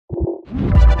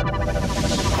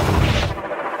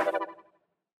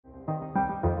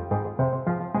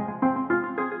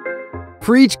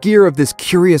For each gear of this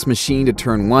curious machine to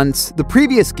turn once, the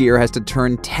previous gear has to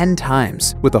turn 10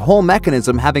 times, with the whole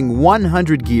mechanism having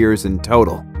 100 gears in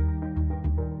total.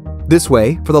 This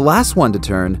way, for the last one to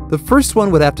turn, the first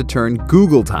one would have to turn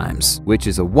Google times, which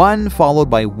is a 1 followed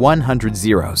by 100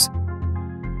 zeros.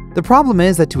 The problem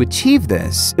is that to achieve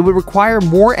this, it would require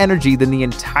more energy than the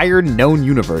entire known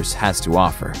universe has to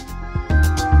offer.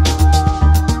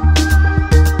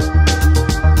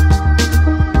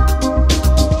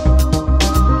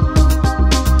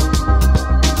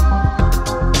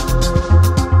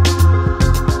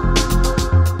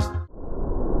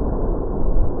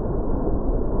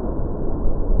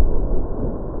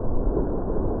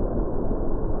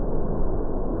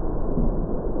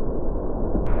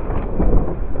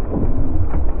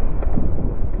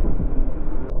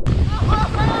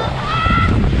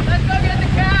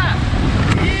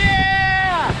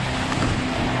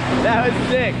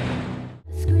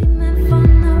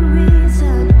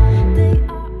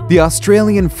 The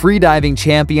Australian freediving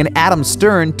champion Adam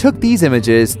Stern took these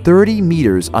images 30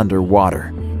 meters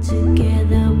underwater.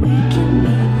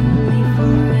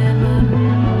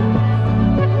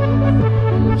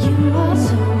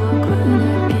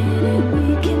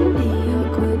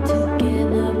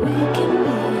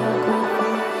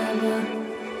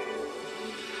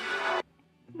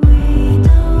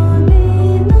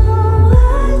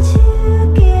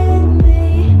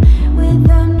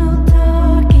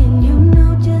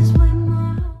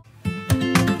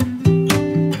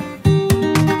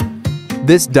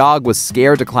 This dog was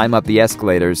scared to climb up the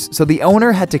escalators, so the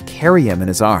owner had to carry him in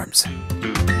his arms.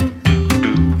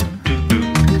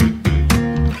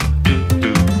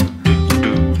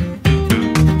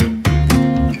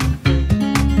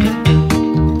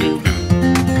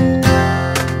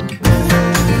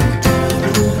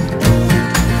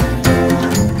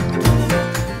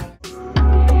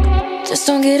 Just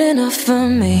don't get enough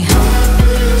of me.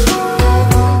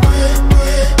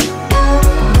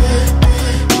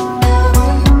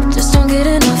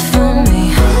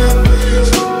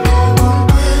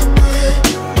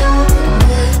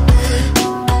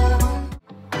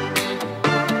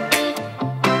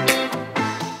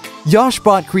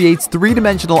 YOSHBOTT creates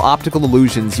three-dimensional optical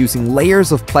illusions using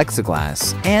layers of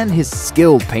plexiglass and his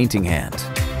skilled painting hand.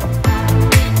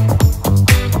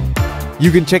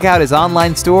 You can check out his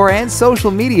online store and social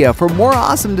media for more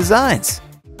awesome designs.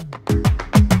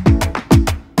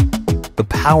 The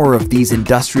power of these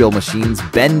industrial machines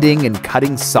bending and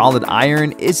cutting solid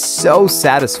iron is so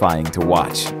satisfying to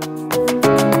watch.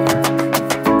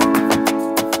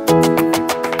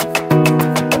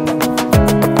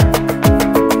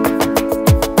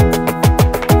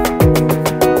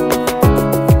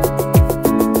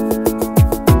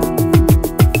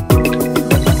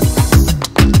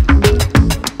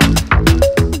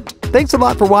 Thanks a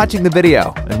lot for watching the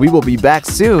video, and we will be back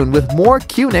soon with more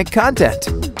QNIC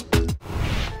content.